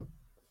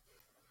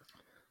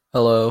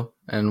Hello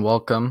and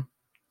welcome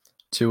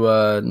to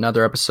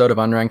another episode of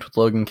Unranked with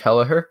Logan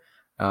Kelleher.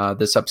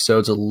 This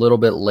episode's a little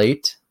bit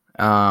late.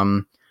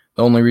 The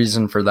only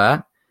reason for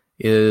that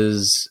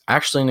is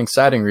actually an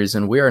exciting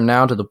reason. We are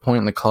now to the point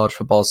in the college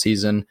football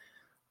season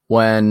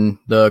when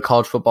the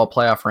college football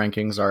playoff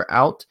rankings are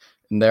out,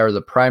 and they're the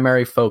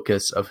primary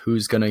focus of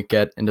who's going to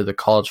get into the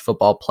college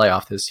football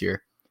playoff this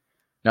year.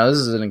 Now, this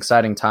is an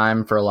exciting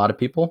time for a lot of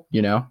people,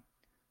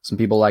 some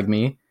people like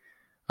me.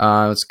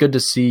 It's good to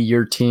see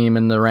your team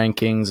in the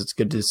rankings. It's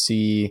good to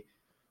see,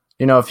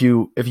 if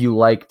you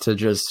like to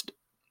just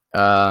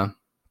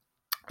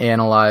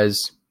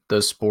analyze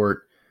the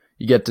sport,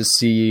 you get to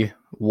see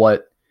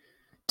what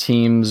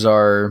teams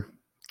are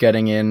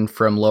getting in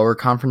from lower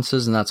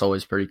conferences, and that's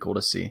always pretty cool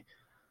to see.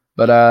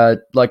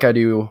 But like I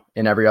do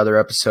in every other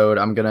episode,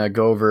 I'm gonna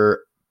go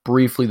over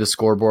briefly the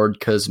scoreboard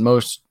because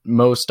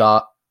it's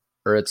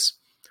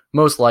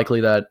most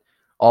likely that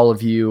all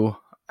of you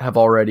have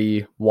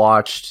already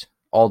watched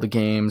all the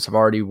games, have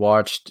already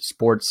watched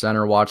Sports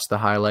Center, watched the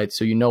highlights,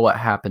 so you know what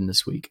happened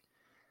this week.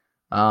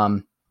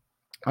 I'm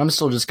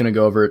still just going to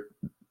go over it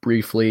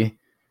briefly.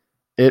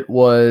 It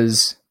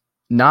was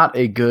not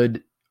a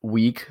good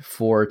week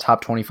for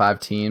top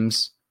 25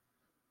 teams,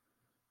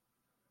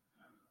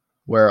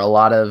 where a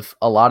lot of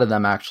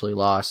them actually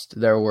lost.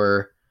 There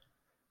were,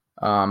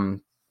 let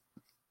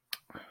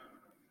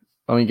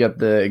me get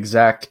the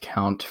exact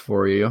count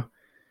for you.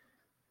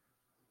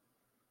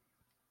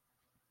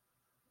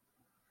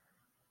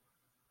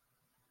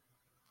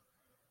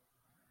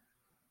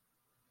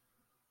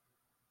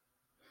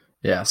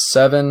 Yeah,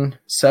 seven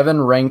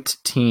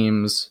ranked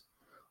teams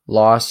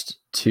lost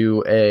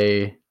to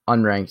a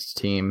unranked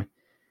team.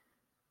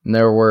 And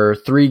there were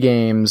 3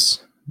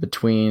 games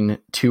between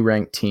 2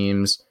 ranked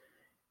teams,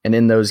 and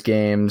in those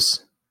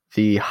games,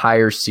 the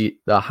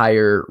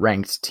higher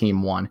ranked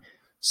team won.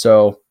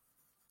 So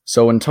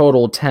in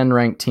total, 10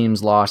 ranked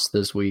teams lost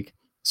this week.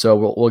 So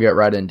we'll get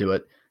right into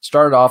it.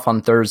 Started off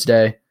on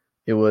Thursday.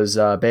 It was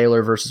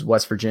Baylor versus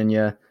West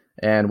Virginia,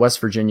 and West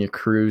Virginia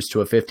cruised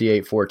to a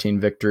 58-14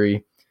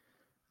 victory.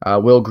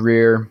 Will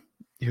Grier,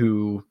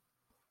 who,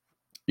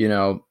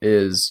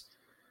 is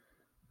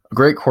a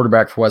great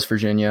quarterback for West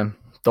Virginia.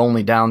 The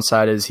only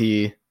downside is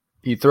he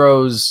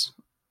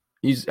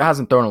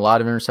hasn't thrown a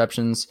lot of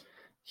interceptions.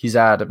 He's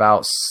at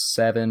about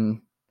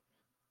 7.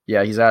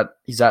 Yeah, he's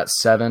at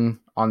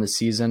 7 on the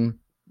season,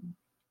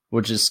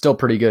 which is still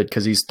pretty good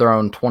because he's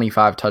thrown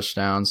 25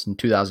 touchdowns and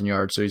 2,000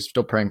 yards. So he's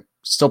still playing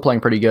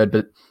pretty good,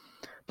 but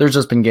there's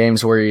just been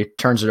games where he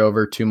turns it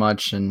over too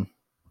much, and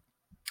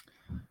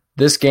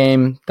this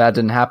game, that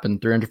didn't happen.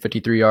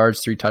 353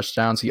 yards, 3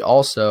 touchdowns. He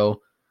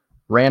also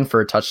ran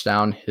for a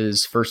touchdown,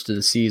 his first of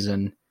the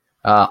season.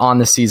 On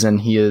the season,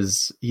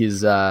 he's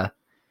at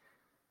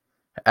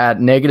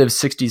negative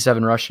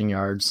 67 rushing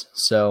yards.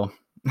 So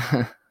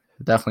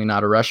definitely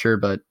not a rusher,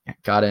 but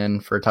got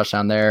in for a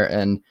touchdown there.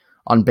 And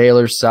on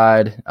Baylor's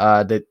side,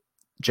 that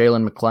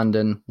Jalen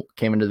McClendon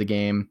came into the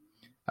game.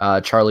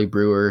 Charlie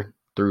Brewer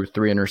threw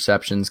 3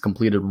 interceptions,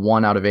 completed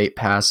 1 out of 8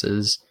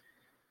 passes.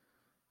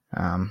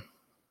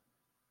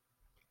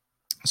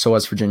 So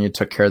West Virginia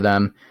took care of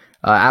them.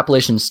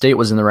 Appalachian State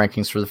was in the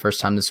rankings for the first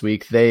time this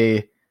week.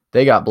 They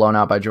got blown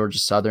out by Georgia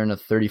Southern, a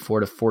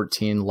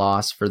 34-14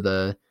 loss for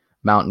the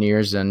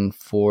Mountaineers, and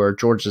for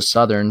Georgia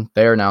Southern,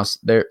 they're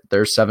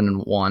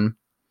 7-1,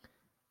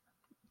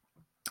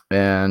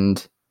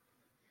 and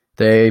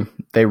they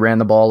ran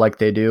the ball like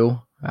they do.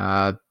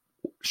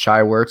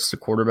 Shai Werts, the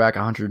quarterback,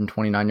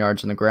 129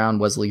 yards on the ground.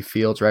 Wesley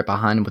Fields right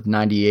behind him with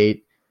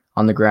 98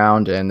 on the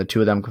ground, and the two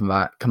of them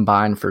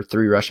combined for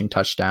 3 rushing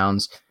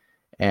touchdowns.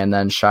 And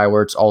then Shai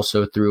Werts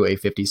also threw a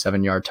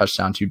 57-yard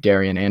touchdown to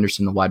Darian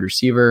Anderson, the wide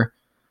receiver,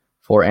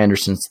 for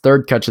Anderson's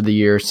 3rd catch of the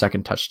year,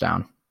 2nd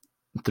touchdown.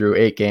 Through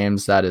 8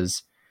 games, that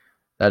is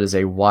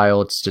a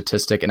wild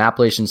statistic. In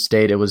Appalachian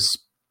State, it was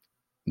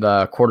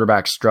the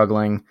quarterback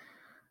struggling.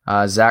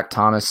 Zach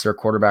Thomas, their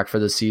quarterback for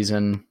the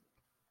season,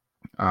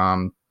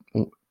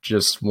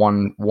 just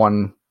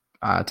one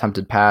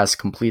attempted pass,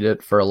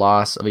 completed for a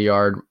loss of a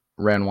yard,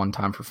 ran 1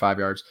 time for 5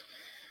 yards.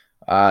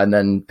 And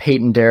then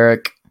Peyton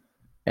Derrick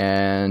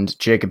and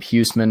Jacob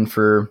Huseman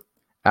for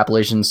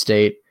Appalachian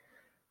State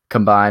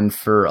combined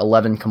for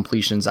 11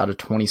 completions out of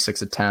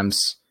 26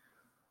 attempts,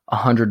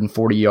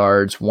 140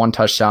 yards, 1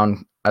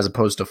 touchdown as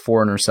opposed to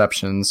 4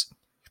 interceptions.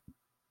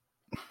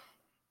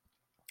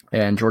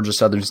 And Georgia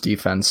Southern's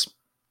defense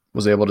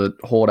was able to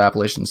hold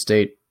Appalachian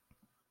State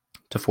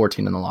to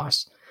 14 in the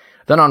loss.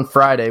 Then on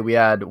Friday, we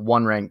had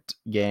one ranked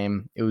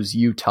game. It was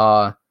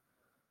Utah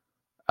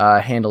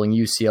handling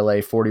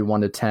UCLA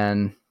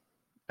 41-10.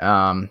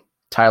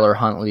 Tyler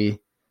Huntley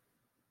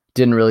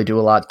didn't really do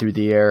a lot through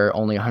the air,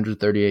 only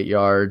 138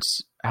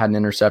 yards, had an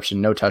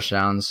interception, no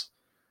touchdowns.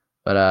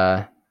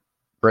 But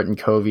Britton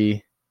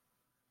Covey,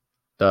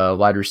 the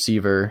wide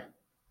receiver,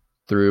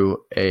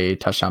 threw a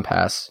touchdown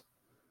pass,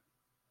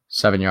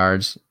 7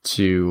 yards,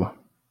 to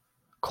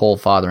Cole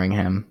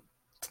Fotheringham,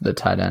 the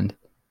tight end.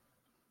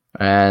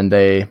 And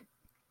they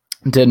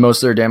did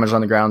most of their damage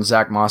on the ground.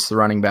 Zach Moss, the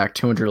running back,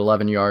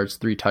 211 yards,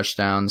 3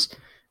 touchdowns.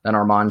 Then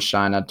Armand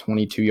Shine had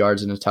 22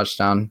 yards and a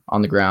touchdown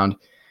on the ground.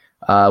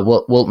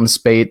 Wilton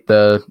Spate,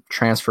 the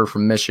transfer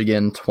from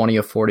Michigan, 20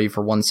 of 40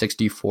 for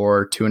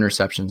 164, 2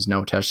 interceptions,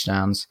 no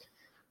touchdowns.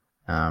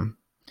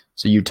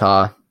 So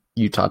Utah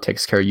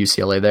takes care of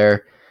UCLA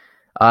there.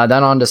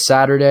 Then on to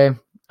Saturday,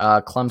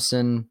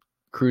 Clemson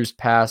cruised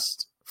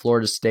past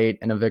Florida State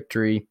in a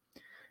victory.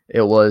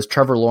 It was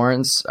Trevor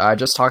Lawrence. I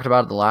just talked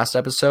about it the last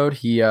episode.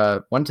 He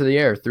went to the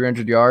air,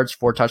 300 yards,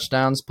 4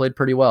 touchdowns, played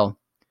pretty well.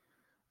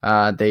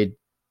 They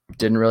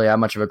didn't really have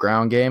much of a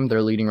ground game.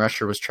 Their leading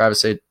rusher was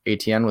Travis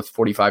Etienne with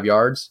 45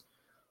 yards.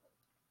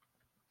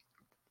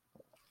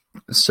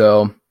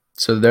 So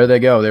there they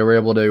go. They were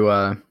able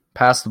to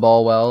pass the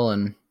ball well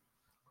and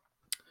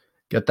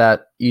get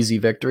that easy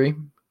victory.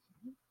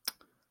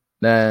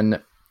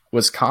 Then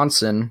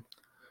Wisconsin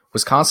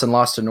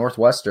lost to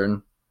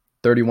Northwestern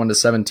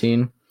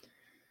 31-17.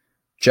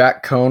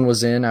 Jack Cohn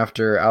was in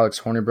after Alex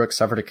Hornibrook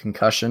suffered a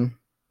concussion.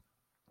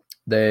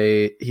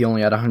 He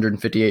only had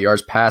 158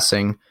 yards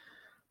passing,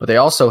 but they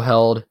also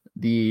held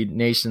the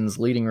nation's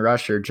leading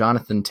rusher,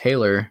 Jonathan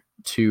Taylor,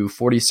 to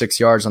 46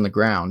 yards on the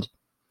ground.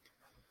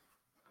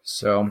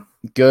 So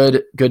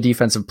good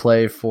defensive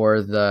play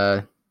for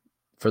the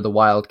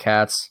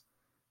Wildcats.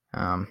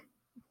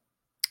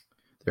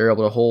 They were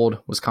able to hold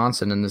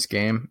Wisconsin in this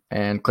game,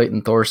 and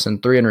Clayton Thorson,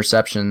 3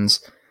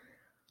 interceptions,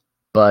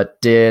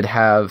 but did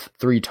have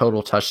 3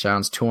 total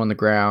touchdowns, 2 on the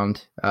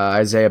ground.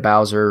 Isaiah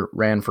Bowser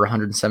ran for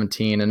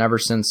 117, and ever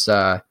since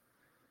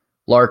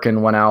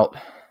Larkin went out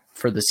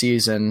for the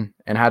season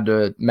and had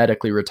to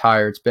medically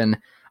retire, it's been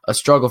a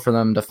struggle for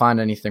them to find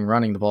anything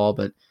running the ball,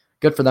 but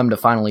good for them to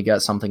finally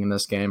get something in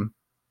this game.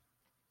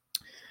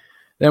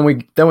 Then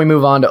we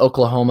move on to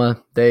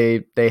Oklahoma.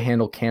 They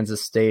handle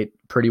Kansas State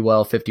pretty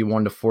well,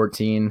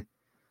 51-14.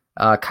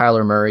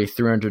 Kyler Murray,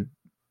 300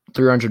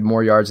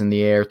 more yards in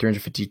the air,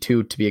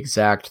 352 to be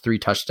exact, 3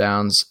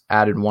 touchdowns,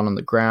 added 1 on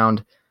the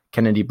ground.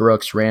 Kennedy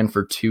Brooks ran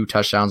for 2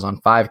 touchdowns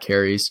on 5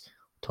 carries,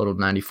 totaled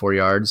 94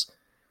 yards.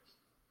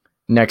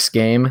 Next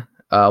game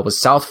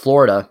was South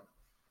Florida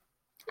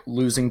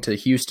losing to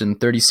Houston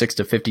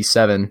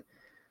 36-57.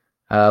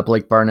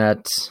 Blake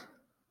Barnett,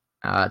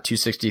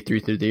 263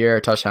 through the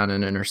air, touchdown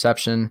and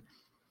interception.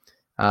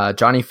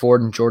 Johnny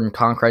Ford and Jordan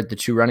Conkright, the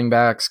 2 running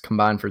backs,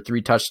 combined for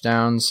 3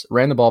 touchdowns.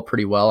 Ran the ball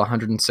pretty well,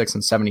 106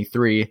 and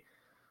 73,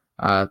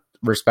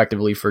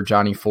 respectively, for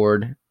Johnny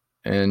Ford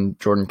and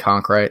Jordan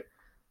Conkright.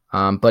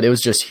 But it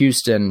was just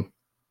Houston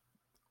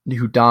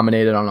who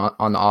dominated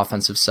on the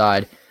offensive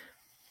side.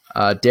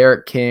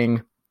 Derek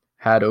King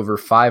had over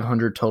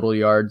 500 total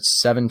yards,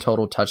 7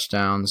 total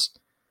touchdowns,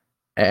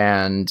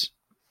 and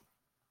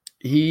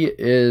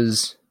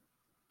he's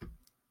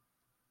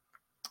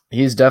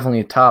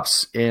definitely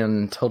tops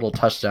in total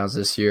touchdowns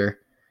this year.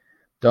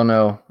 I don't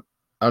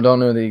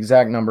know the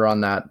exact number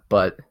on that,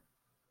 but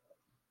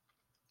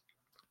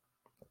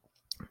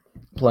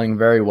playing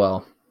very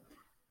well.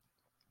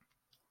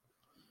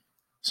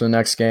 So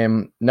next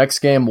game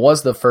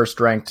was the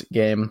first ranked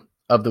game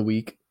of the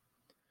week.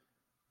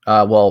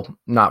 Well,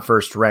 not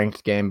first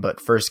ranked game, but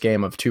first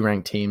game of 2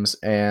 ranked teams.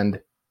 And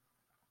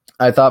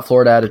I thought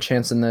Florida had a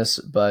chance in this,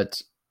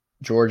 but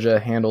Georgia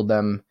handled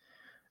them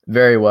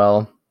very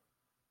well.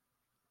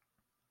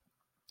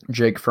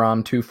 Jake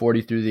Fromm,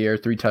 240 through the air,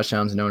 3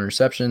 touchdowns, no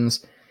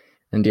interceptions.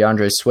 And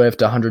DeAndre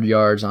Swift, 100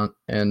 yards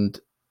and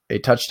a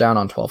touchdown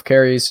on 12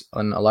 carries.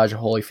 And Elijah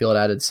Holyfield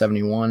added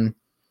 71.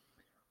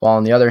 While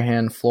on the other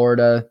hand,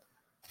 Florida,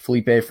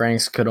 Felipe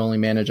Franks could only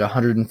manage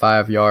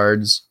 105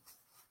 yards,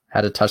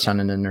 had a touchdown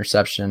and an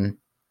interception.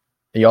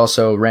 He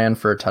also ran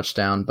for a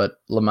touchdown, but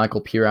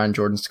LaMichael Pirine and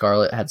Jordan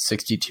Scarlett had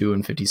 62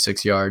 and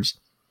 56 yards.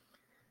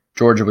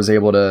 Georgia was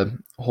able to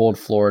hold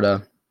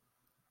Florida,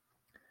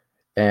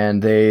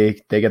 and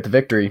they get the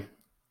victory.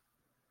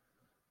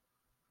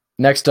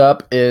 Next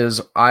up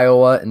is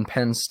Iowa and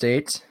Penn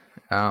State.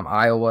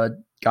 Iowa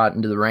got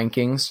into the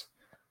rankings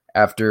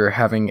after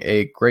having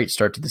a great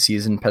start to the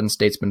season. Penn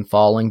State's been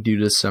falling due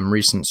to some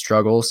recent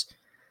struggles.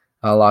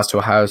 Lost to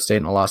Ohio State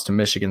and a loss to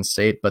Michigan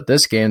State. But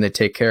this game they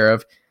take care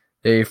of.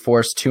 They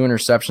forced 2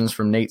 interceptions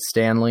from Nate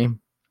Stanley,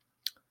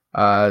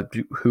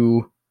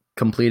 who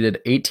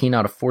completed 18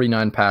 out of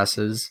 49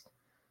 passes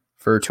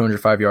for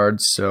 205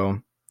 yards.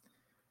 So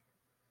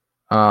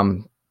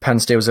Penn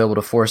State was able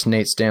to force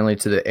Nate Stanley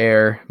to the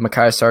air.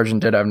 Mekhi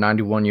Sargent did have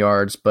 91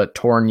 yards, but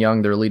Torrin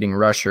Young, their leading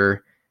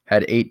rusher,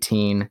 had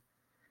 18,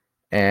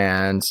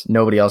 and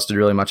nobody else did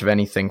really much of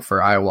anything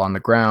for Iowa on the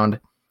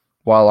ground.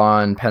 While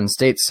on Penn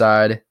State's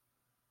side,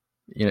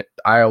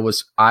 Iowa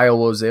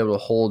was able to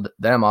hold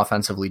them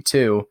offensively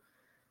too,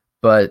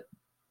 but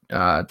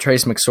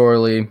Trace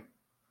McSorley,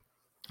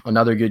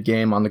 another good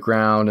game on the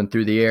ground and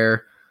through the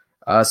air.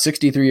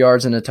 63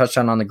 yards and a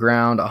touchdown on the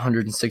ground,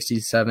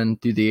 167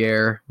 through the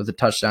air with a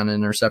touchdown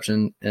and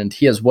interception, and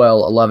he as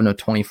well, 11 of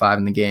 25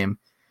 in the game.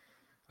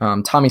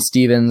 Tommy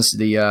Stevens,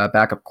 the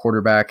backup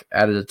quarterback,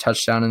 added a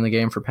touchdown in the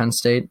game for Penn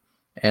State,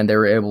 and they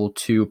were able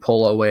to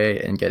pull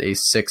away and get a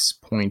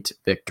 6-point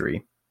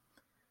victory.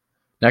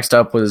 Next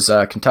up was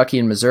Kentucky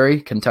and Missouri.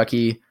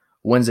 Kentucky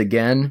wins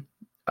again.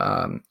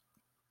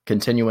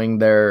 continuing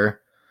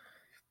their,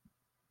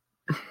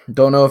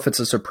 don't know if it's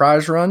a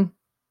surprise run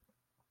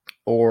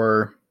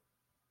or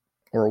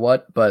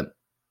what, but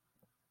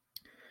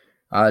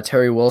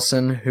Terry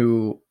Wilson,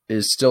 who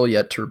is still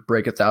yet to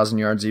break 1,000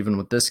 yards even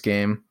with this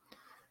game,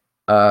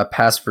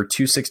 passed for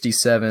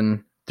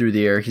 267 through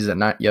the air. He's at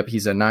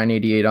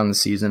 988 on the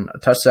season, a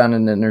touchdown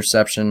and an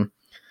interception.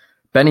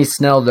 Benny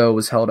Snell, though,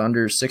 was held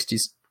under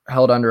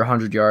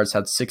 100 yards,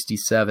 had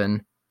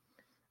 67.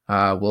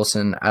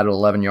 Wilson added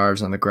 11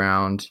 yards on the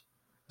ground.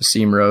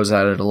 Asim Rose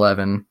added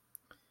 11.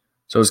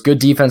 So it was good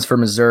defense for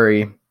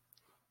Missouri.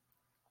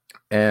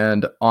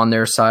 And on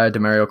their side,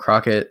 Demario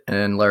Crockett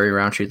and Larry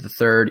Roundtree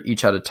III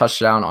each had a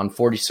touchdown on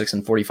 46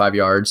 and 45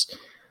 yards.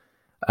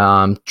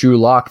 Drew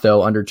Lock,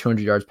 though, under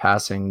 200 yards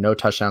passing, no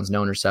touchdowns,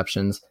 no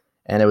interceptions.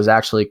 And it was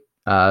actually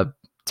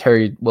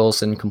Terry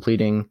Wilson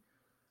completing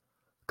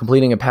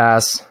a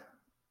pass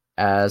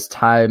as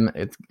time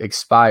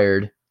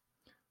expired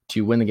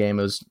to win the game.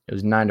 It was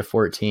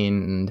 9-14,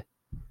 and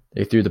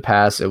they threw the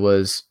pass. It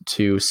was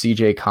to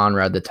C.J.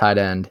 Conrad, the tight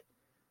end,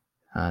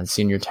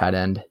 senior tight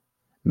end,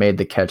 made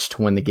the catch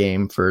to win the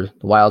game for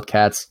the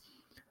Wildcats.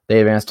 They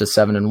advanced to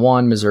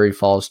 7-1. Missouri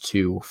falls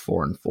to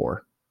 4-4.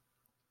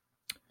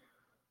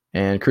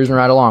 And cruising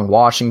right along,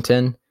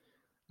 Washington,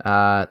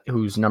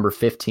 who's number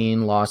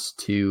 15, lost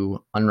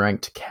to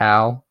unranked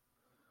Cal.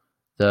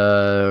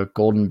 The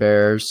Golden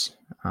Bears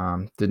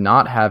did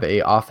not have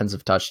an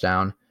offensive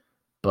touchdown,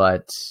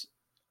 but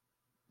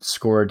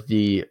scored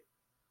the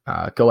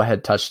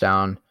go-ahead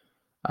touchdown,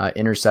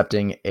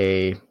 intercepting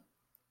a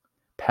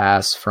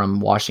pass from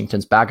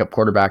Washington's backup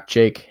quarterback,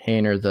 Jake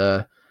Haener,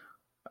 the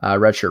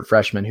redshirt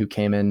freshman who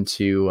came in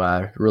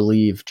to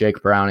relieve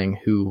Jake Browning,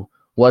 who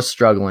was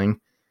struggling.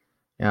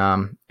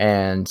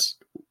 And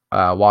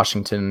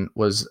Washington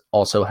was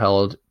also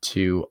held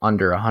to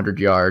under 100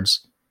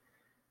 yards.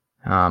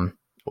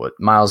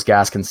 Myles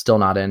Gaskin still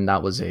not in.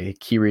 That was a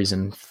key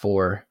reason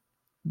for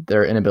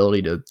their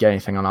inability to get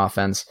anything on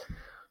offense.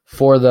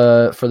 For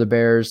the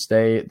Bears,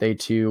 they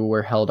too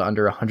were held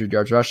under 100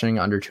 yards rushing,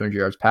 under 200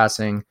 yards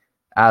passing,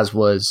 as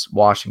was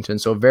Washington.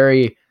 So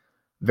very,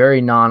 very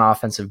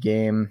non-offensive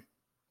game.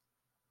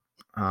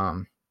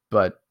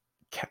 But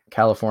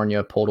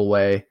California pulled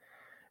away.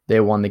 They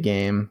won the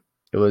game.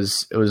 It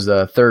was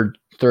the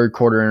third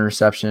quarter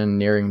interception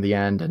nearing the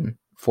end, and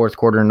fourth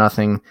quarter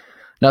nothing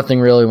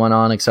really went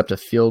on except a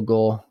field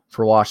goal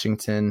for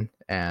Washington,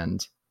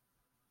 and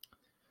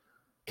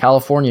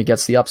California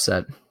gets the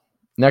upset.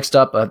 Next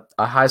up,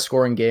 a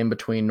high-scoring game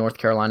between North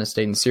Carolina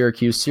State and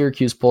Syracuse.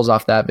 Syracuse pulls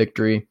off that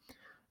victory.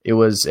 It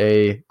was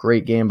a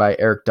great game by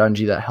Eric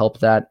Dungey that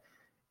helped that.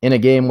 In a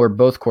game where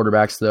both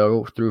quarterbacks,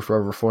 though, threw for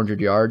over 400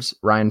 yards,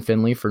 Ryan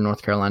Finley for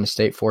North Carolina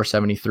State,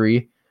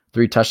 473,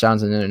 3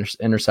 touchdowns and an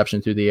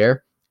interception through the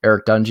air.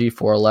 Eric Dungey,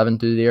 411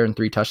 through the air and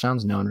 3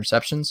 touchdowns, no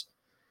interceptions.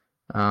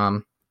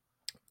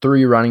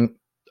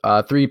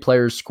 Three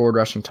players scored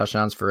rushing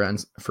touchdowns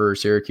for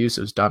Syracuse.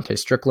 It was Dante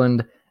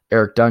Strickland,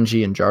 Eric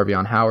Dungey, and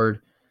Jarvion Howard.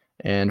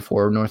 And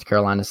for North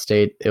Carolina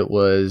State, it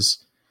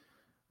was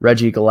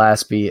Reggie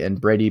Gillespie and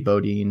Brady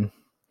Bodine,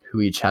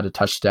 who each had a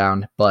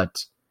touchdown, but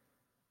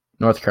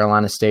North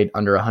Carolina State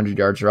under 100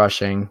 yards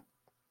rushing,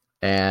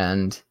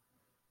 and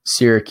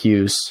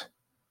Syracuse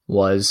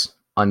was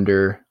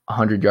under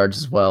 100 yards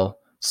as well.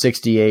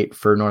 68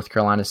 for North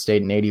Carolina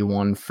State and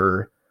 81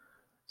 for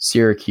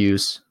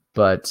Syracuse,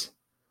 but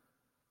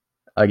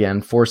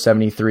again,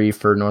 473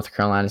 for North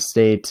Carolina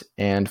State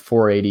and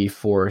 480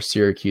 for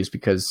Syracuse,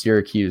 because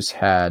Syracuse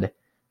had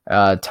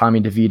Tommy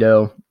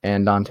DeVito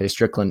and Dante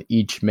Strickland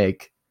each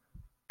make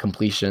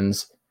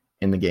completions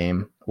in the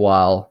game,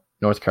 while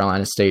North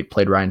Carolina State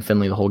played Ryan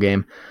Finley the whole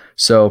game.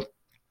 So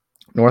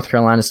North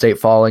Carolina State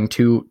falling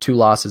two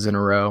losses in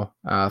a row.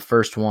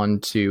 First one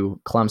to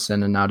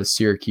Clemson and now to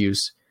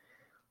Syracuse.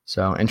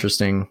 So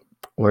interesting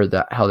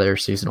how their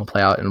season will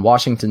play out. And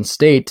Washington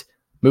State,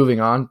 moving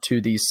on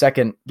to the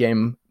second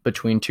game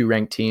between two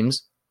ranked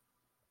teams.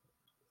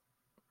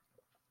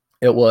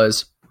 It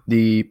was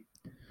the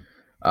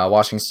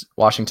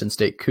Washington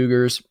State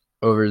Cougars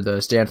over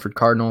the Stanford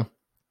Cardinal,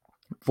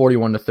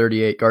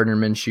 41-38. Gardner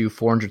Minshew,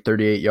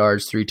 438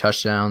 yards, 3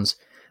 touchdowns.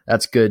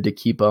 That's good to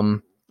keep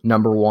him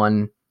number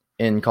 1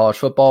 in college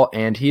football,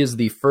 and he is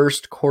the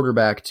first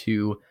quarterback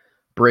to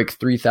break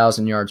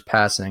 3,000 yards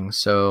passing,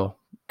 so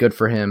good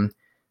for him.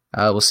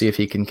 We'll see if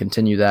he can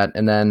continue that.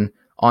 And then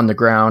on the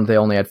ground, they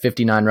only had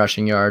 59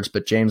 rushing yards,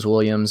 but James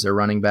Williams, their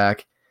running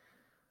back,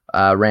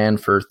 ran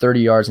for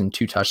 30 yards and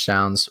 2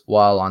 touchdowns,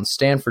 while on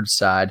Stanford's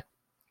side,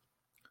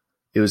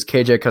 it was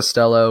KJ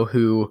Costello,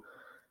 who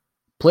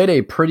played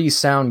a pretty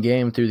sound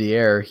game through the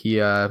air. He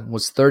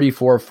was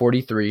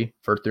 34-43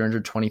 for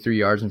 323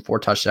 yards and 4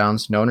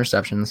 touchdowns, no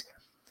interceptions,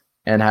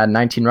 and had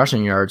 19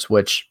 rushing yards,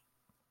 which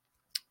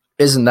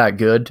isn't that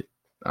good.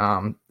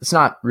 It's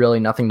not really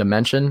nothing to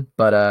mention,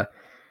 but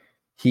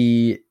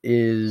he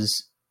has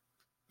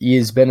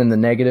been in the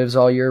negatives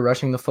all year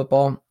rushing the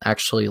football,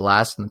 actually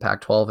last in the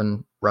Pac-12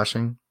 in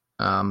rushing.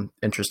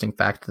 Interesting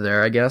fact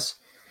there, I guess.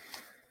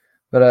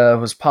 but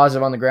was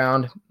positive on the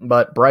ground.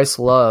 But Bryce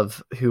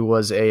Love, who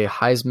was a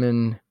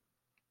Heisman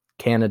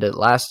candidate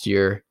last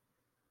year,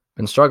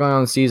 been struggling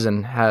on the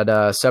season, had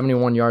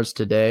 71 yards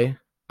today,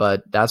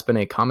 but that's been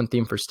a common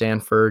theme for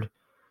Stanford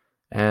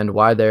and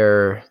why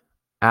they're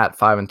at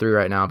 5-3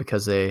 right now,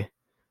 because they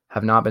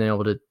have not been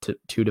able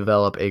to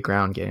develop a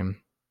ground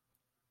game.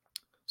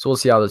 So we'll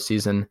see how the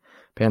season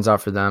pans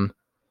out for them.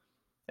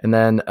 And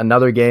then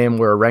another game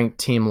where a ranked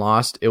team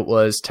lost. It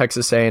was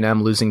Texas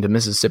A&M losing to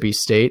Mississippi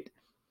State.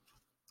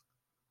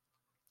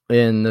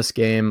 In this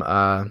game,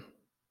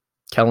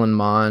 Kellen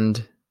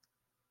Mond,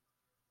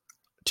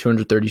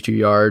 232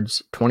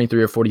 yards,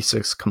 23 of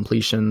 46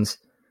 completions,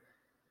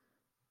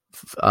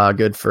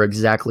 good for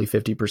exactly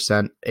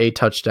 50%, a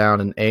touchdown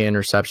and a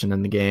interception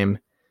in the game.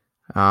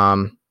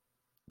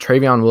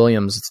 Travion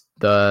Williams,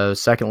 the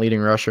second leading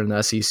rusher in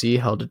the SEC,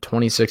 held to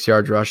 26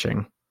 yards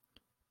rushing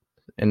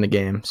in the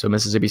game. So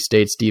Mississippi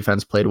State's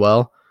defense played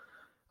well.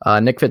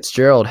 Nick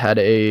Fitzgerald had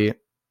a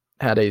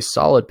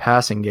solid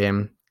passing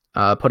game,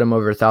 put him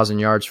over 1,000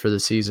 yards for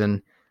the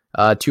season.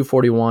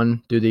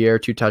 241 through the air,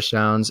 2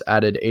 touchdowns,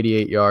 added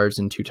 88 yards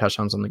and 2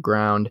 touchdowns on the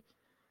ground.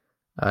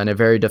 In a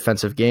very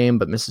defensive game,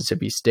 but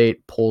Mississippi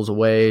State pulls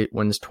away,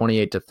 wins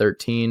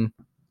 28-13.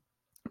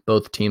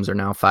 Both teams are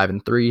now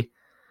 5-3.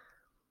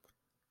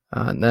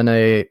 And then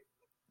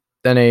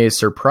a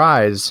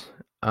surprise,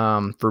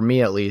 for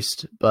me at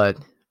least, but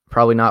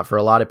probably not for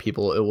a lot of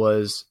people. It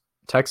was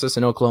Texas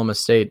and Oklahoma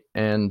State,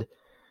 and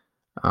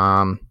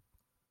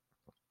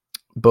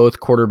both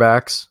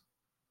quarterbacks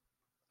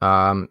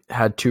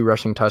had 2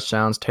 rushing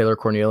touchdowns. Taylor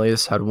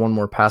Cornelius had 1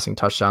 more passing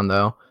touchdown,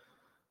 though.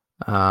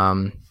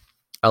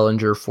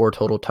 Ellinger 4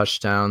 total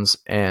touchdowns,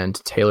 and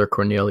Taylor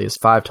Cornelius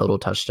 5 total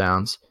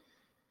touchdowns.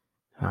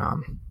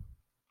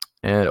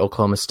 And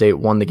Oklahoma State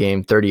won the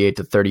game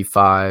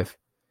 38-35.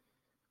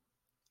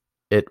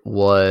 It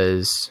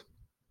was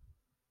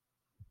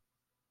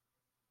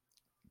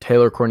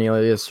Taylor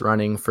Cornelius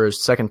running for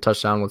his second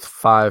touchdown with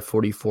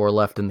 5:44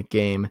 left in the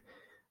game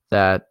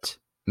that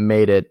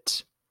made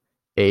it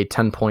a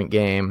 10-point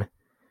game,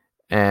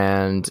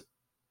 and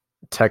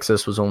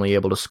Texas was only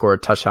able to score a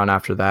touchdown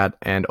after that,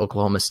 and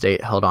Oklahoma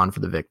State held on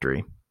for the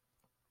victory.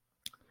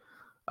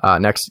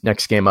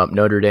 Next game up,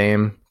 Notre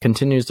Dame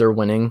continues their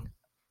winning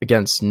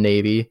against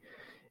Navy.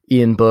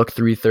 Ian Book,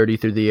 330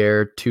 through the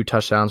air, 2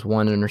 touchdowns,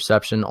 1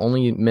 interception,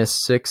 only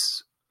missed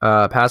 6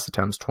 pass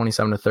attempts,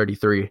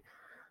 27-33.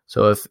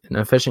 So if an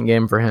efficient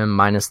game for him,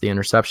 minus the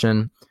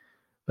interception.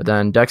 But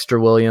then Dexter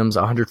Williams,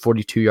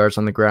 142 yards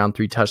on the ground,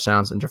 3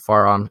 touchdowns, and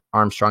Jafar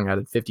Armstrong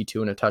added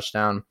 52 and a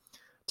touchdown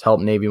to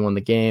help Navy win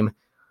the game.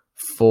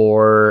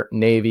 For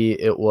Navy,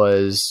 it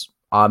was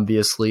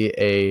obviously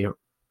a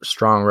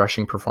strong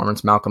rushing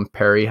performance. Malcolm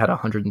Perry had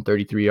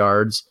 133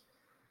 yards.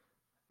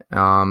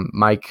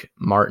 Mike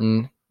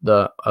Martin,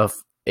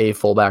 a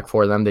fullback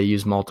for them, they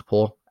used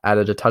multiple,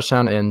 added a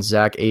touchdown, and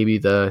Zach Abey,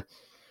 the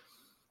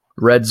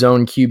red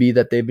zone QB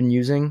that they've been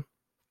using,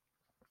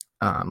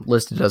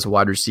 listed as a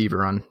wide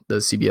receiver on the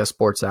CBS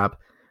Sports app,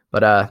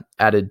 but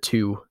added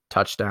 2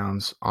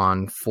 touchdowns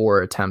on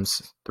 4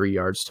 attempts, 3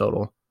 yards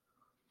total.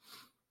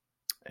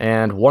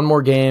 And one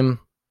more game,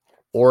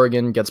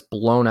 Oregon gets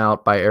blown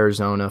out by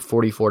Arizona,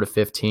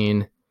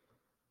 44-15.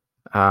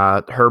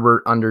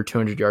 Herbert under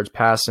 200 yards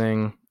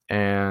passing,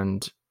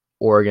 and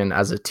Oregon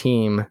as a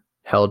team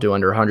held to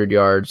under 100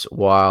 yards,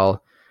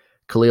 while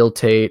Khalil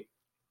Tate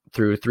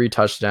threw 3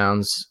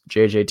 touchdowns.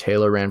 J.J.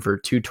 Taylor ran for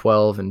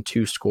 212 and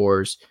 2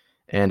 scores,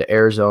 and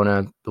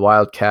Arizona, the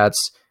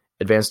Wildcats,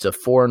 advanced to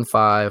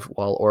 4-5,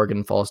 while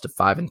Oregon falls to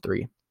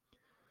 5-3.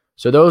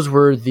 So those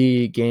were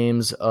the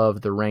games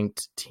of the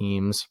ranked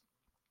teams.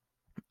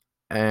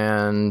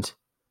 And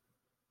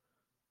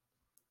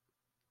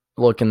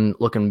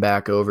looking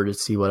back over to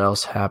see what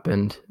else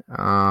happened,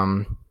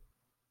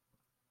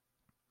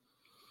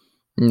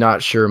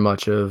 not sure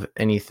much of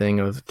anything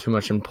of too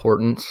much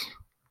importance.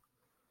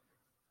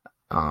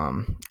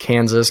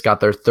 Kansas got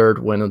their 3rd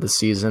win of the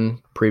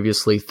season.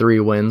 Previously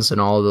 3 wins in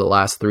all of the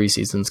last 3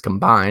 seasons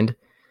combined.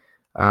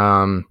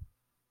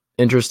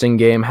 Interesting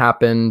game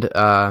happened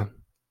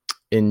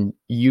in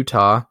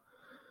Utah.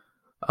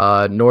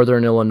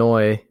 Northern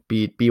Illinois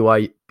beat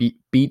BYU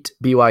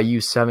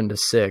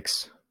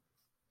 7-6.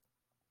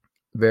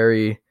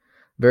 Very,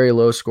 very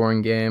low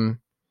scoring game.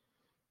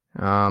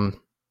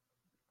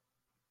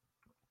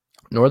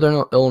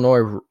 Northern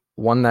Illinois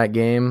won that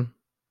game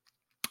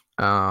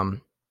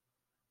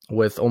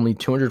with only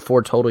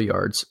 204 total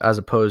yards as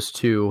opposed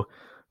to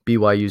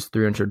BYU's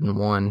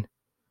 301.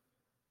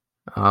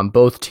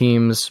 Both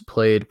teams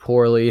played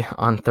poorly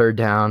on 3rd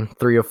down,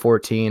 3 of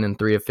 14 and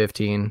 3 of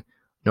 15.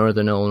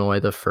 Northern Illinois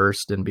the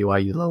first and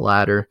BYU the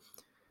latter.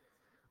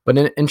 But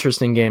an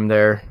interesting game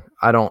there.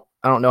 I don't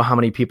know how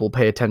many people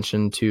pay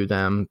attention to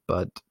them,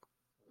 but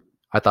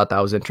I thought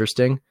that was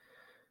interesting.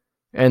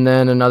 And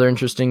then another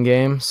interesting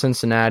game,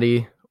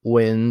 Cincinnati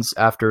wins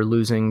after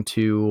losing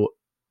to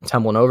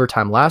Temple in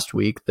overtime last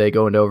week. They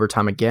go into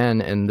overtime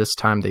again, and this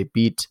time they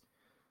beat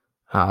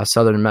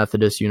Southern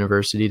Methodist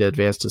University to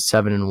advance to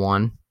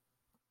 7-1.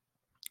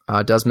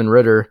 Desmond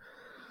Ridder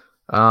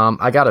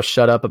I got to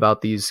shut up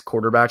about these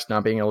quarterbacks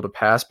not being able to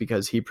pass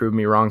because he proved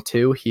me wrong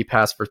too. He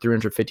passed for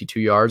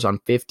 352 yards on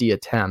 50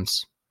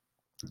 attempts,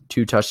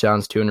 2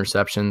 touchdowns, 2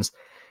 interceptions.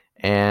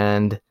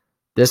 And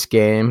this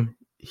game,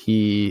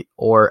 it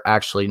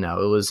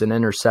was an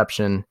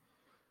interception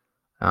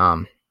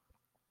that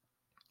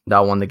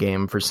won the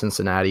game for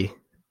Cincinnati.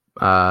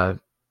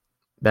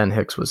 Ben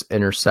Hicks was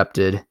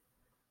intercepted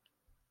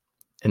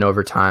in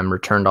overtime,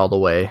 returned all the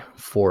way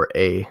for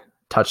a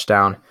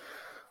touchdown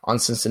on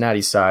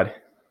Cincinnati's side.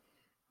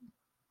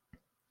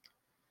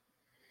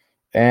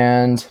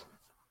 And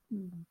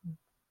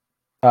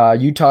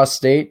Utah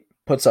State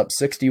puts up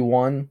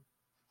 61,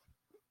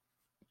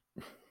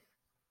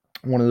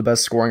 one of the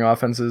best scoring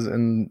offenses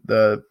in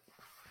the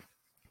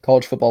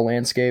college football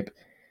landscape.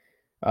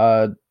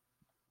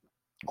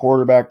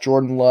 Quarterback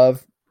Jordan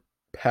Love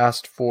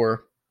passed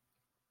for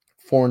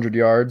 400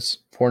 yards,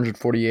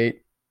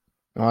 448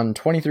 on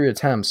 23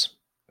 attempts,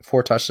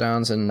 4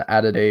 touchdowns, and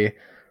added a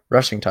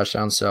rushing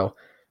touchdown. So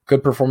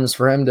good performance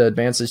for him to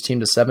advance his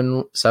team to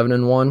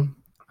 7-1.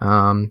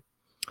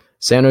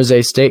 San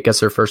Jose State gets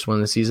their first win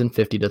of the season,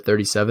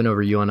 50-37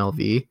 over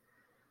UNLV.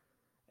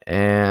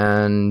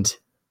 And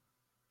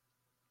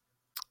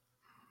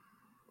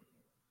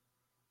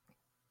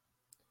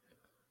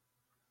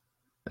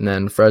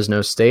then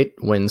Fresno State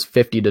wins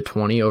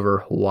 50-20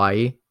 over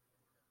Hawaii.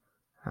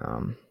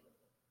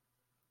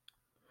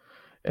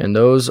 And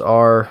those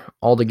are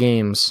all the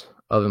games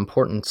of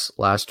importance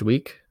last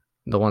week,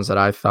 the ones that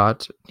I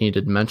thought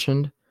needed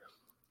mentioned.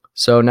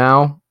 So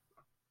now,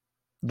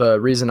 the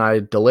reason I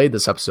delayed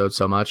this episode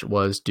so much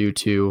was due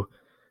to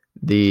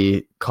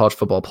the college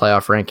football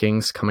playoff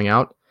rankings coming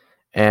out,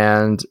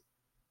 and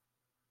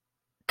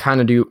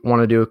kind of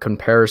want to do a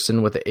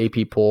comparison with the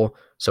AP poll.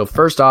 So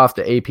first off,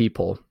 the AP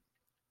poll.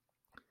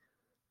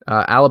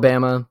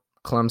 Alabama,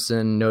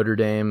 Clemson, Notre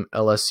Dame,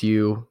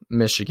 LSU,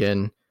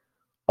 Michigan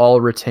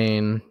all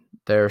retain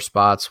their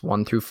spots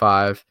 1 through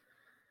 5.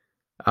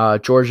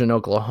 Georgia and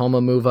Oklahoma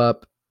move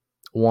up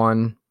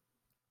 1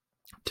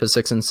 to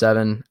 6 and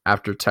 7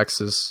 after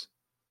Texas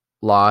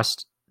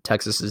lost.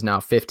 Texas is now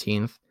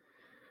 15th.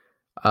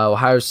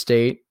 Ohio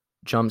State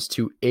jumps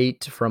to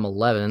 8 from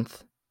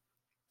 11th.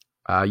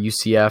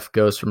 UCF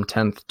goes from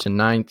 10th to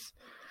 9th.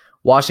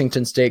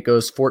 Washington State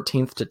goes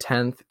 14th to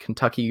 10th.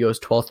 Kentucky goes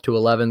 12th to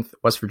 11th.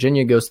 West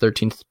Virginia goes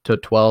 13th to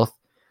 12th.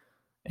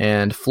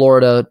 And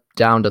Florida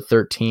down to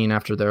 13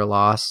 after their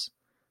loss.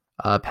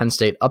 Penn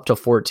State up to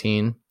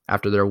 14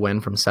 after their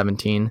win from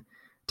 17.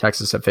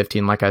 Texas at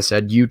 15, like I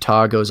said.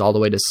 Utah goes all the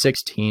way to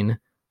 16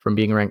 from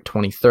being ranked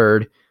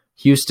 23rd.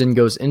 Houston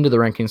goes into the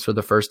rankings for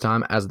the first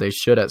time, as they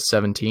should, at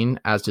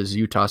 17, as does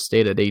Utah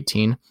State at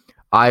 18.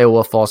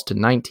 Iowa falls to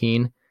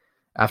 19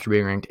 after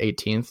being ranked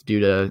 18th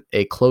due to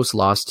a close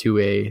loss to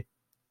a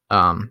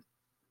Penn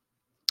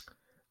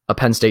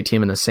State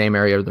team in the same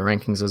area of the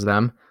rankings as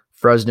them.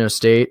 Fresno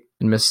State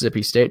and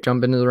Mississippi State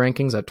jump into the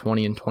rankings at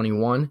 20 and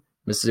 21.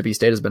 Mississippi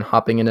State has been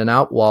hopping in and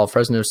out, while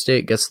Fresno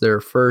State gets their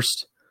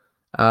first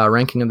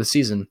ranking of the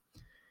season.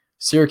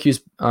 Syracuse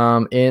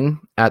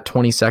in at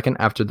 22nd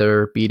after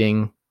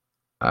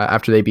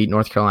they beat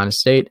North Carolina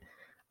State.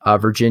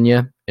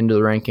 Virginia into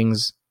the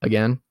rankings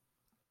again.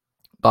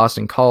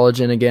 Boston College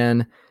in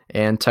again,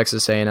 and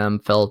Texas A&M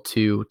fell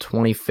to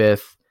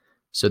 25th,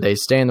 so they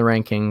stay in the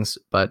rankings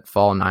but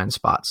fall 9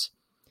 spots.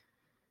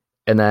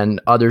 And then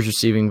others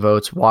receiving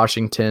votes: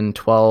 Washington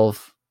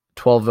 12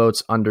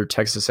 votes under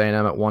Texas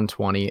A&M at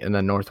 120, and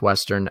then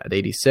Northwestern at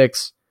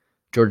 86,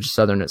 Georgia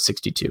Southern at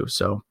 62.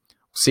 So we'll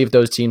see if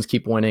those teams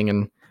keep winning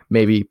and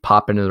maybe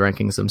pop into the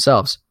rankings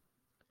themselves.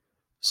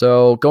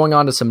 So going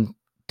on to some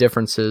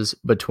differences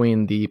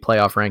between the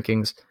playoff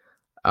rankings.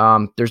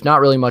 There's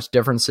not really much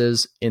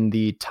differences in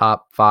the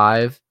top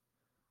 5.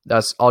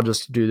 I'll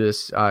just do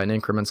this in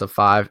increments of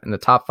 5. In the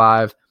top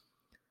 5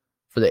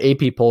 for the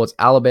AP poll, it's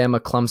Alabama,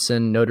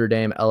 Clemson, Notre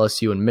Dame,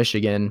 LSU, and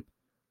Michigan.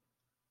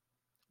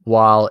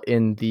 While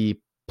in the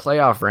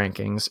playoff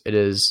rankings, it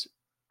is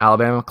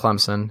Alabama,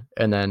 Clemson,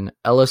 and then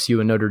LSU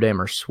and Notre Dame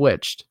are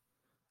switched,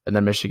 and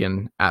then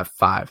Michigan at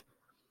 5.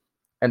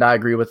 And I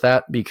agree with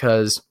that,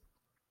 because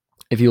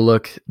if you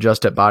look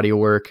just at body of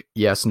work,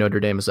 yes,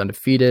 Notre Dame is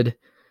undefeated,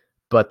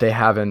 but they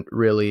haven't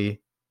really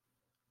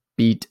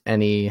beat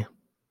any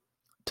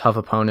tough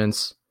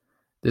opponents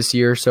this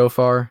year so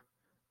far.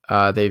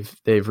 They've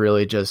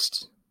really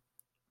just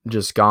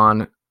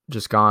gone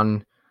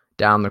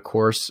down the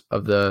course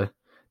of the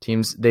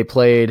teams they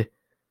played.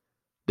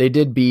 They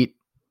did beat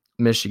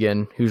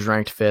Michigan, who's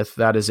ranked 5th.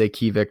 That is a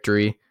key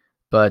victory,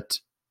 but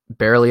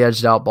barely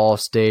edged out Ball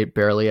State,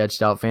 barely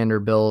edged out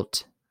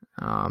Vanderbilt,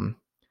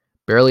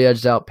 barely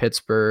edged out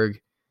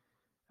Pittsburgh.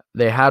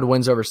 They had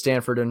wins over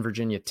Stanford and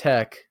Virginia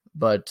Tech,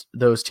 but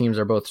those teams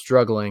are both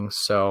struggling,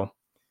 so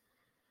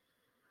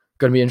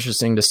going to be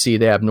interesting to see.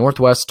 They have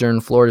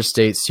Northwestern, Florida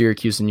State,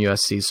 Syracuse, and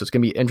USC, so it's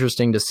going to be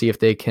interesting to see if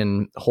they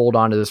can hold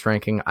on to this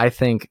ranking. I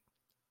think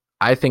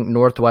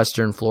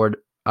Northwestern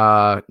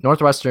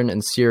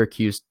and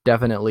Syracuse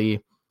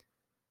definitely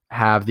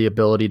have the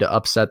ability to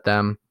upset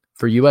them.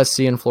 For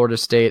USC and Florida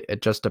State,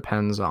 it just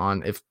depends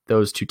on if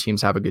those two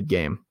teams have a good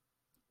game.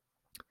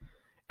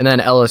 And then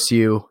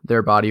LSU,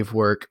 their body of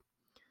work,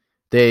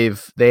 they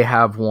have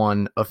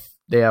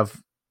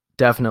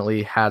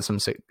definitely had some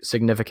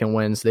significant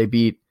wins. They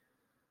beat,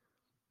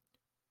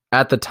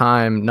 at the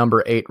time,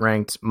 number 8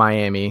 ranked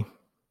Miami.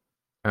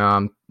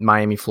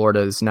 Miami, Florida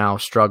is now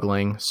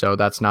struggling, so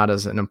that's not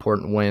as an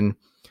important win.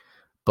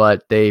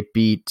 But they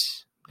beat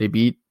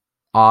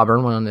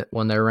Auburn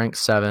when they're ranked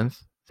 7th.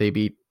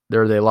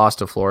 They lost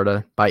to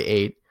Florida by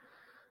 8.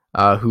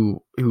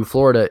 Who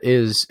Florida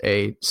is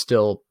a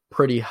still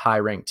pretty high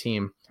ranked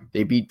team.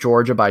 They beat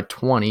Georgia by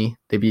 20.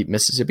 They beat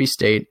Mississippi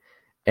State,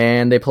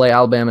 and they play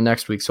Alabama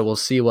next week. So we'll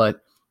see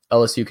what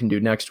LSU can do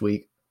next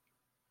week.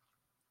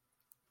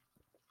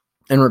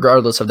 And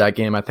regardless of that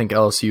game, I think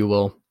LSU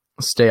will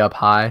stay up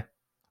high.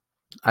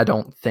 I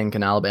don't think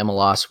an Alabama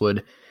loss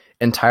would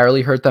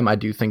entirely hurt them. I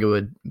do think it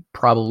would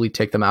probably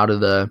take them out of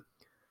the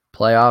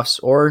playoffs,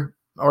 or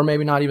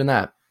maybe not even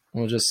that.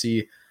 We'll just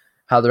see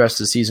how the rest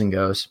of the season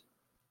goes.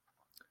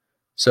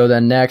 So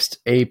then next,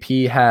 AP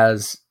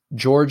has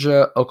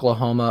Georgia,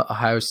 Oklahoma,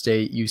 Ohio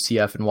State,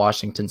 UCF, and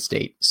Washington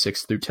State,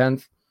 6th through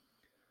 10th.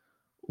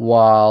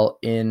 While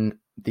in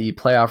the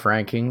playoff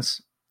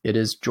rankings, it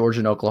is Georgia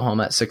and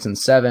Oklahoma at 6 and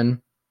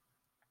 7.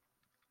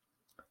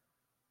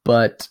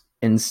 But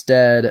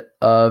instead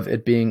of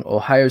it being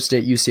Ohio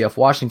State, UCF,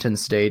 Washington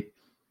State,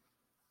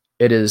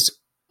 it is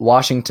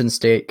Washington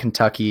State,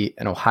 Kentucky,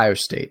 and Ohio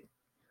State.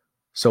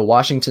 So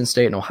Washington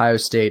State and Ohio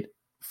State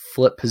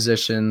flip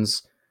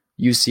positions.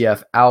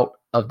 UCF out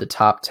of the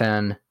top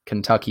 10.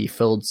 Kentucky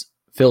fills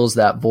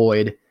that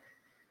void.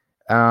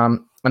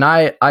 And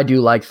I do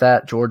like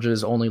that.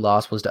 Georgia's only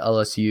loss was to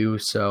LSU,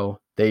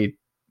 so they've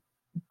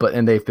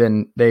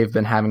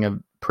been having a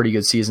pretty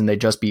good season. They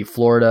just beat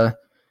Florida.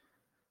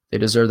 They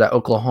deserve that.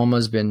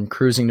 Oklahoma's been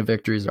cruising to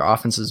victories. Their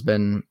offense has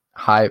been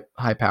high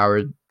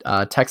powered.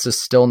 Texas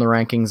still in the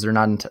rankings.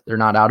 They're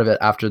not out of it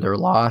after their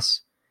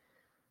loss.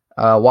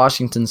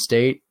 Washington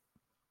State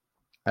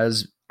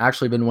has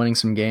actually been winning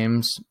some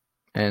games,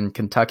 and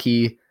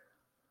Kentucky,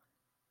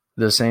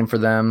 the same for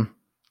them.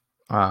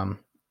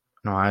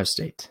 Ohio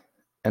State.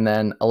 And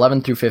then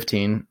 11 through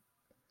 15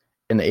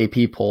 in the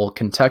AP poll,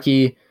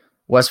 Kentucky,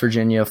 West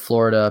Virginia,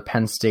 Florida,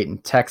 Penn State,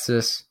 and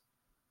Texas.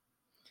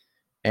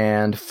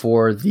 And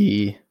for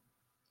the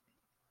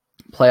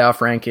playoff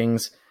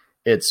rankings,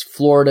 it's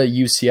Florida,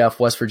 UCF,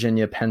 West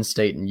Virginia, Penn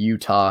State, and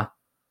Utah.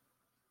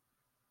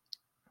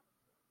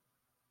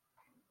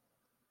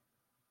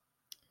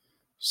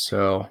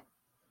 So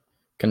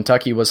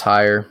Kentucky was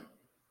higher.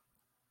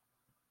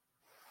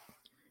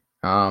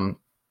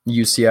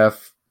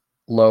 UCF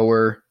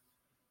lower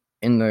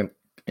in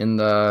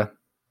the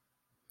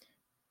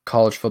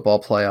college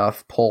football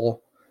playoff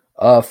poll.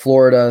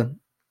 Florida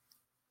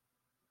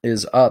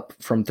is up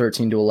from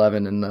 13 to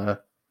 11 in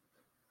the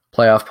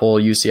playoff poll.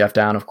 UCF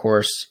down, of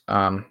course.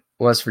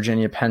 West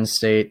Virginia, Penn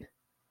State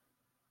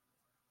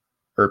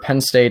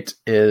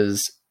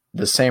is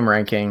the same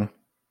ranking,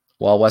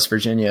 while West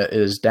Virginia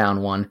is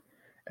down 1.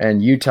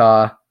 And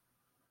Utah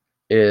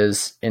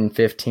is in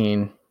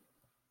 15,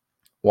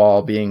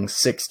 while being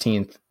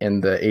 16th in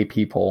the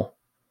AP poll.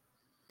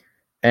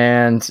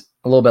 And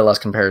a little bit less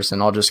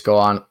comparison. I'll just go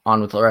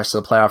on with the rest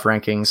of the playoff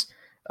rankings.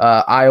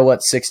 Iowa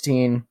at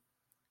 16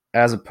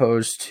 as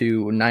opposed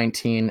to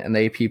 19 in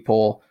the AP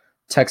poll.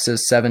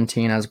 Texas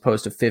 17 as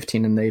opposed to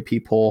 15 in the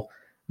AP poll.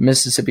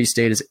 Mississippi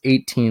State is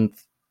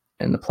 18th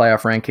in the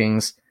playoff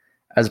rankings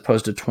as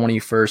opposed to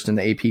 21st in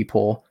the AP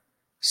poll.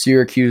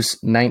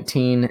 Syracuse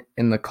 19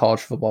 in the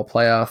college football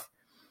playoff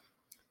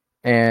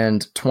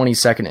and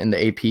 22nd in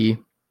the AP.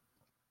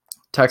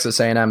 Texas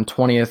A&M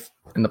 20th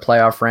in the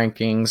playoff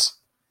rankings,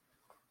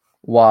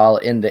 while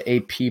in the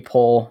AP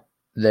poll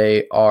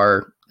they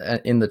are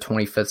in the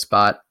 25th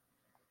spot.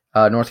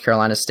 North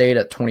Carolina State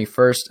at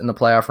 21st in the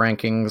playoff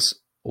rankings,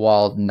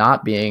 while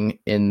not being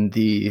in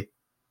the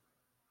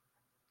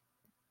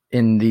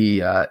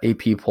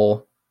AP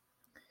poll.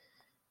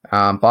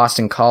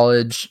 Boston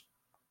College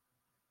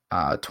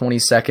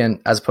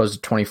 22nd as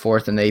opposed to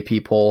 24th in the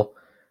AP poll.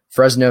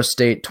 Fresno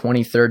State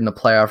 23rd in the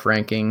playoff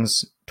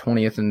rankings,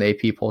 20th in the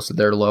AP poll, so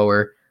they're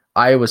lower.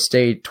 Iowa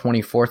State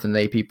 24th in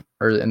the AP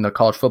or in the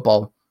college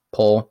football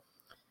poll,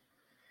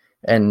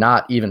 and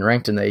not even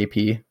ranked in the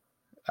AP.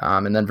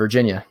 And then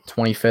Virginia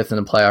 25th in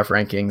the playoff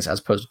rankings as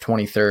opposed to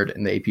 23rd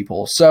in the AP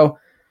poll. So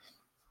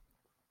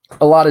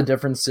a lot of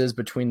differences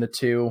between the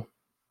two.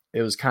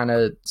 It was kind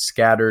of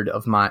scattered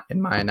in my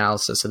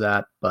analysis of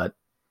that, but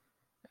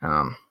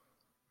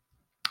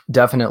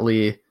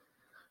definitely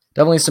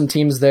some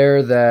teams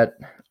there that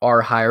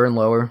are higher and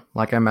lower,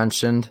 like I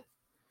mentioned.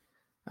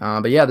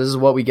 But yeah, this is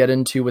what we get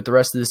into with the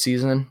rest of the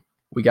season.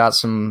 We'll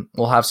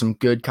have some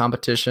good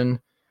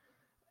competition,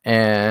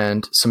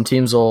 and some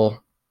teams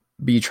will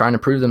be trying to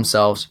prove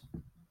themselves.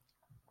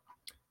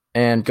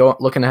 And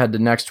looking ahead to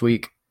next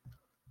week,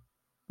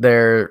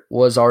 there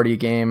was already a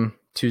game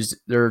Tuesday.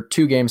 There are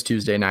 2 games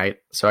Tuesday night,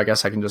 so I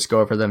guess I can just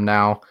go over them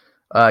now.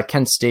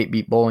 Kent State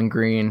beat Bowling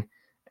Green,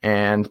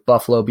 and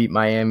Buffalo beat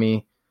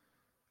Miami.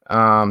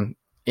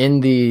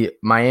 In the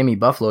Miami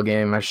Buffalo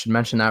game, I should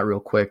mention that real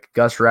quick.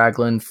 Gus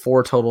Ragland,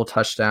 4 total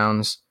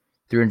touchdowns,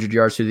 300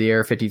 yards through the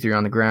air, 53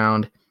 on the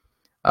ground.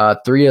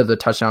 3 of the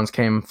touchdowns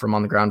came from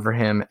on the ground for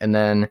him. And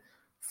then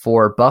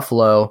for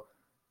Buffalo,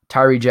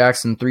 Tyree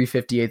Jackson,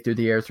 358 through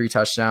the air, 3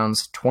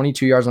 touchdowns,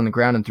 22 yards on the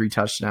ground, and 3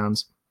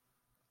 touchdowns.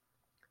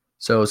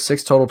 So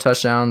 6 total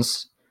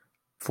touchdowns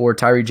for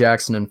Tyree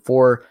Jackson and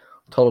 4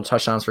 total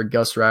touchdowns for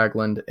Gus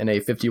Ragland in a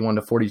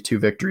 51-42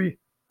 victory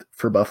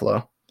for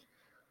Buffalo.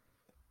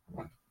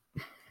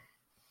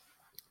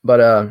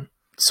 But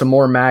some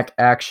more MAC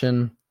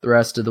action the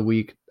rest of the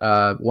week.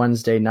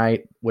 Wednesday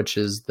night, which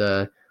is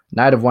the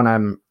night of when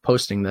I'm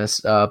posting this,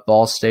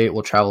 Ball State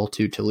will travel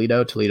to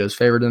Toledo. Toledo's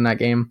favored in that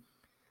game.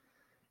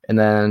 And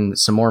then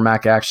some more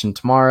MAC action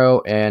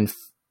tomorrow. And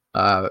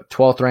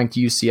 12th ranked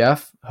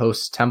UCF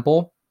hosts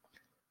Temple.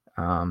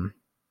 Going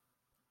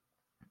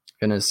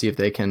to see if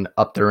they can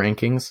up their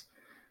rankings.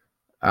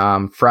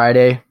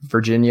 Friday,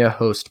 Virginia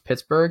hosts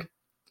Pittsburgh.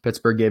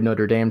 Pittsburgh gave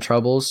Notre Dame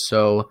troubles,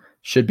 so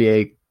should be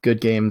a good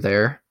game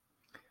there.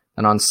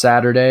 And on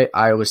Saturday,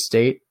 Iowa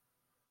State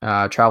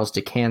travels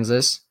to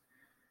Kansas.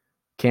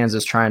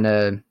 Kansas trying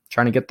to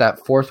get that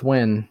 4th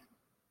win,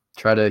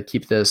 try to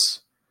keep the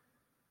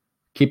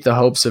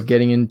hopes of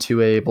getting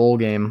into a bowl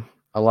game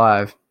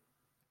alive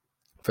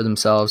for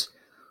themselves.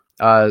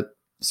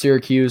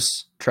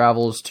 Syracuse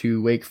travels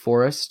to Wake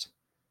Forest,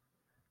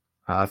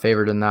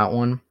 favored in that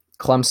one.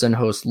 Clemson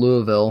hosts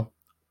Louisville.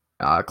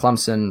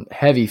 Clemson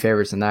heavy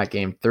favorites in that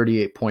game,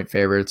 38-point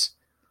favorites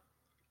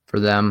for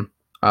them.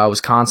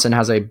 Wisconsin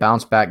has a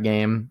bounce-back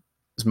game,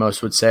 as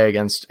most would say,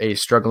 against a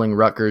struggling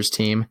Rutgers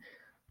team,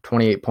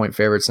 28-point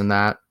favorites in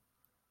that.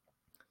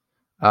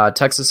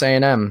 Texas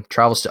A&M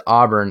travels to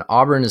Auburn.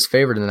 Auburn is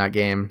favored in that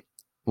game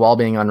while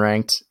being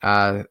unranked.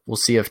 We'll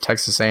see if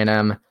Texas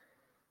A&M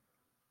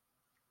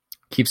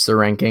keeps the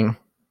ranking.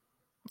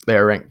 They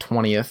are ranked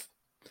 20th.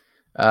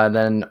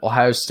 Then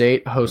Ohio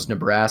State hosts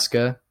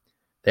Nebraska.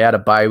 They had a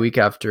bye week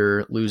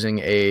after losing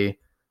a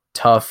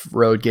tough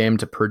road game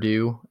to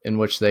Purdue in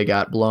which they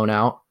got blown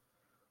out.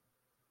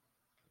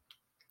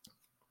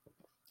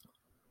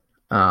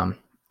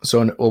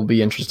 So it will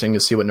be interesting to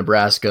see what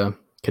Nebraska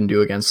can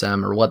do against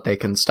them or what they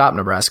can stop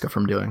Nebraska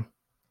from doing.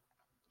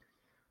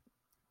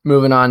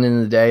 Moving on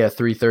in the day, a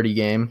 3:30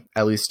 game,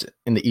 at least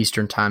in the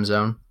Eastern time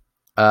zone.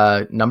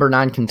 Number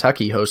 9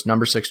 Kentucky hosts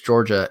number 6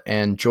 Georgia,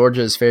 and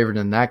Georgia is favored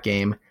in that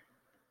game.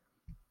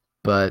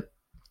 But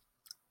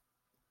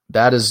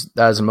that is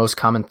the most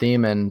common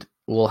theme and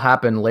will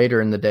happen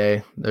later in the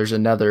day. There's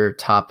another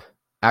top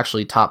 5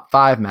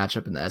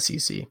 matchup in the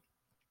SEC.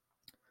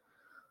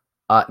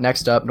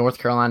 Next up, North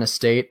Carolina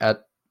State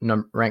at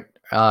ranked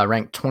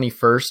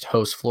 21st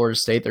hosts Florida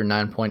State. They're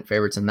 9-point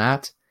favorites in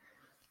that.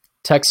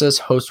 Texas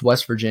hosts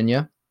West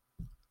Virginia.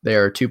 They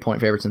are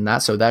 2-point favorites in that,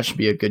 so that should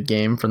be a good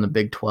game from the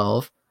Big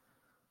 12.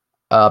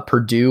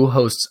 Purdue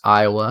hosts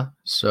Iowa,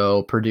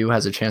 so Purdue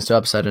has a chance to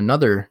upset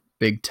another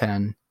Big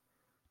 10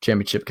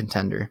 championship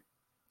contender.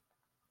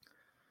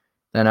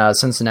 Then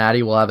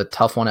Cincinnati will have a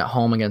tough one at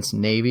home against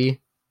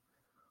Navy.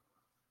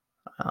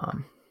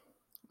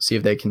 See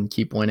if they can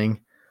keep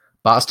winning.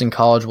 Boston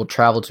College will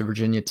travel to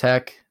Virginia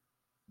Tech.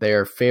 They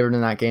are favored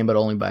in that game, but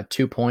only by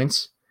 2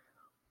 points.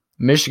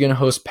 Michigan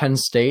hosts Penn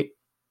State.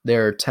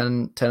 They're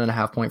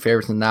 10.5-point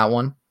favorites in that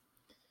one.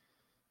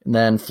 And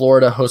then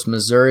Florida hosts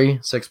Missouri,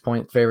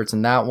 6-point favorites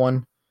in that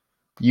one.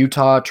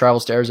 Utah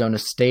travels to Arizona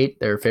State.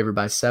 They're favored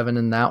by 7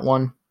 in that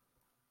one.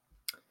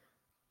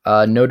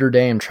 Notre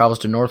Dame travels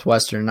to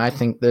Northwestern, and I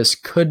think this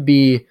could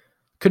be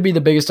the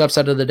biggest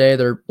upset of the day.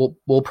 There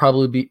will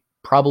probably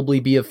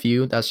be a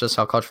few. That's just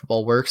how college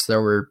football works.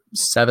 There were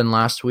 7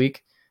 last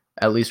week,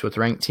 at least with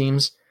ranked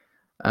teams.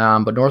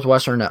 But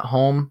Northwestern at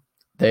home,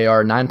 they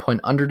are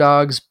 9-point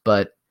underdogs,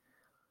 but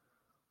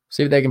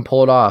see if they can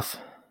pull it off.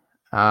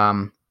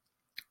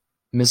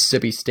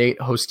 Mississippi State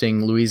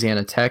hosting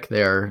Louisiana Tech.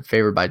 They are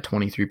favored by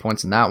 23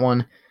 points in that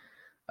one.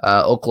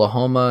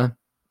 Oklahoma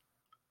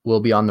will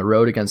be on the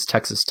road against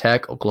Texas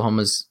Tech.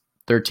 Oklahoma's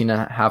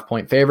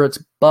 13.5-point favorites,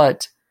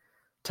 but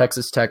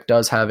Texas Tech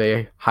does have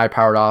a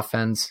high-powered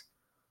offense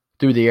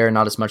through the air,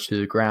 not as much through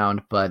the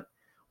ground, but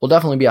will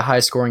definitely be a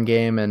high-scoring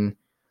game, and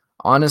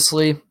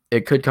honestly,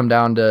 it could come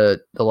down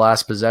to the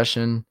last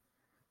possession.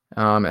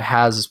 It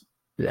has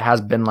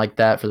been like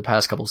that for the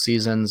past couple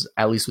seasons,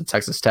 at least with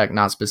Texas Tech,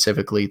 not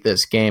specifically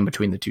this game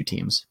between the two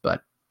teams.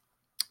 But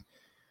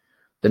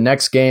the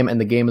next game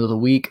and the game of the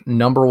week,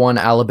 number 1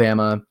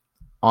 Alabama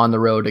on the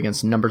road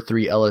against number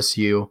 3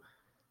 LSU.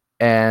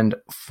 And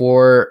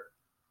for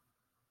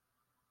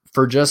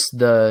just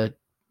the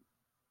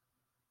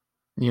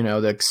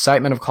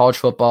excitement of college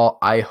football,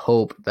 I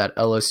hope that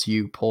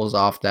LSU pulls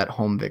off that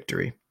home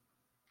victory.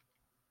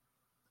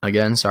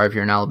 Again, sorry if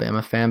you're an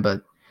Alabama fan,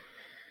 but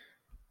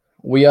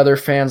we other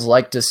fans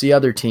like to see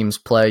other teams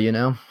play,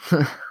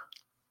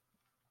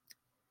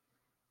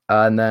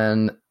 And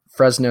then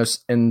Fresno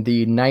in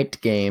the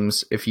night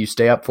games, if you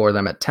stay up for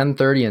them at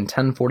 10:30 and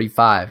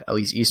 10:45, at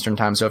least Eastern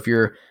time. So if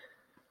you're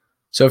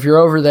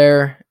over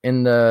there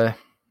in the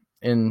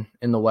in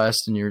the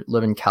West and you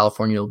live in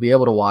California, you'll be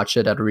able to watch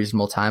it at a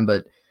reasonable time.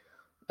 But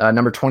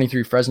number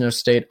 23 Fresno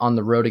State on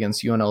the road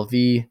against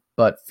UNLV,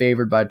 but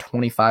favored by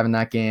 25 in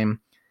that game.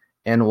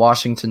 And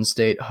Washington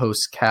State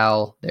hosts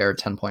Cal. They're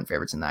 10-point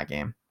favorites in that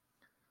game.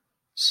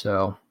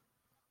 So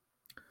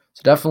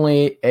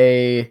definitely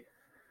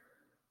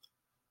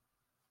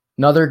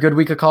another good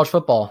week of college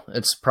football.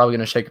 It's probably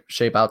going to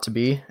shape out to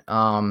be.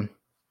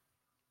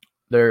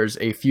 There's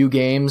a few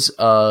games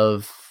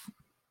of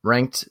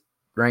ranked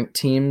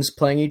teams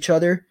playing each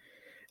other,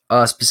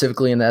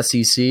 specifically in the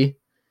SEC.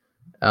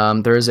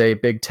 There is a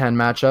Big Ten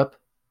matchup,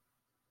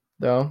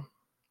 though.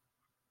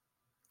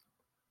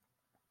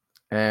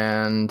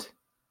 And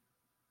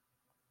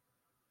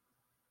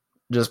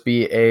just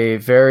be a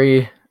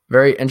very,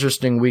 very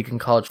interesting week in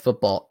college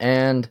football.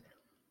 And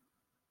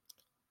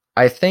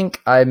I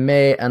think I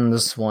may end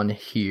this one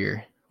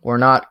here. We're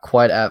not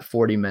quite at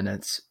 40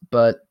 minutes,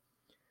 but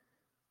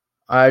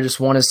I just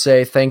want to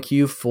say thank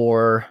you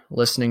for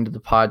listening to the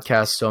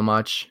podcast so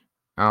much.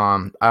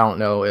 I don't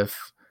know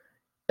if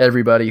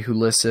everybody who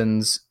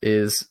listens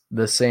is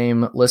the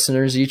same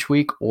listeners each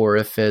week or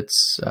if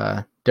it's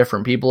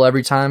different people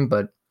every time,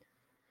 but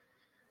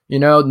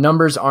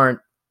numbers aren't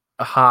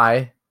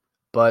high,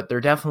 but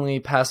they're definitely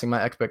passing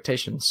my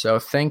expectations. So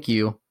thank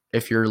you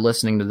if you're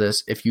listening to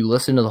this. If you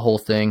listen to the whole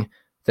thing,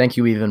 thank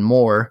you even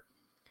more.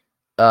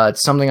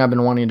 It's something I've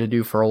been wanting to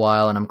do for a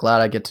while, and I'm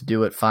glad I get to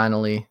do it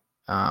finally.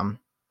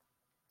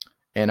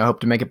 And I hope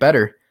to make it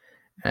better,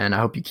 and I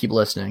hope you keep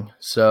listening.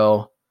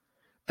 So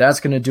that's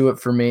going to do it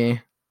for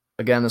me.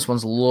 Again, this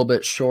one's a little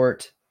bit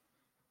short,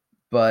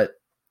 but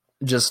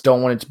just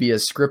don't want it to be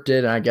as scripted,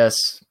 and I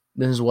guess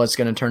this is what it's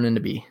going to turn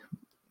into be.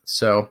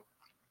 So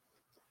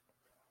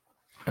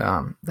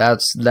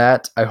that's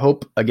that. I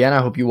hope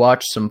you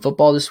watch some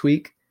football this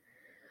week.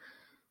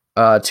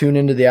 Tune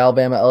into the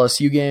Alabama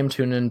LSU game,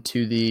 tune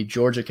into the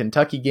Georgia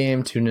Kentucky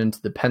game, tune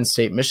into the Penn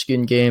State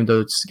Michigan game.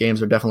 Those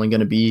games are definitely going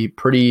to be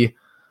pretty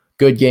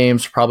good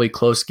games, probably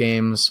close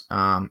games.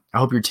 I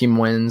hope your team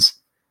wins,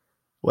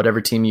 whatever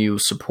team you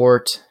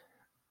support.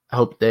 I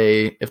hope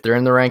if they're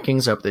in the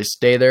rankings, I hope they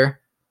stay there,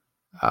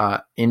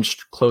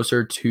 inched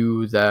closer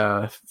to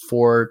the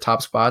 4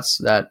 top spots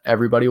that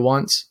everybody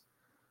wants.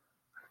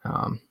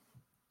 So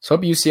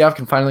hope UCF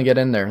can finally get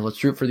in there.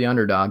 Let's root for the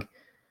underdog.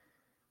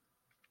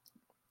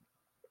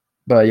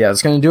 But yeah,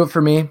 it's going to do it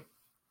for me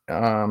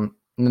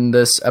in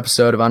this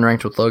episode of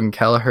Unranked with Logan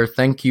Kelleher.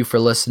 Thank you for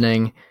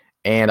listening,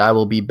 and I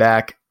will be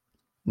back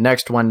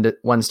next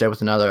Wednesday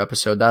with another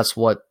episode. That's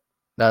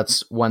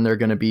when they're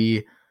going to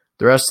be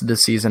the rest of the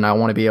season. I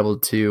want to be able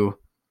to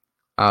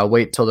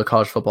wait till the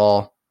college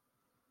football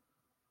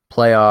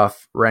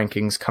playoff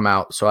rankings come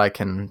out so I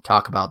can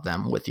talk about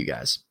them with you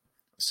guys.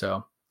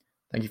 So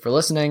thank you for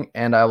listening,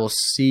 and I will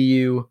see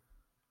you,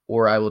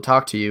 or I will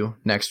talk to you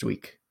next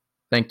week.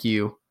 Thank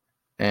you,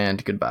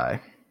 and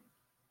goodbye.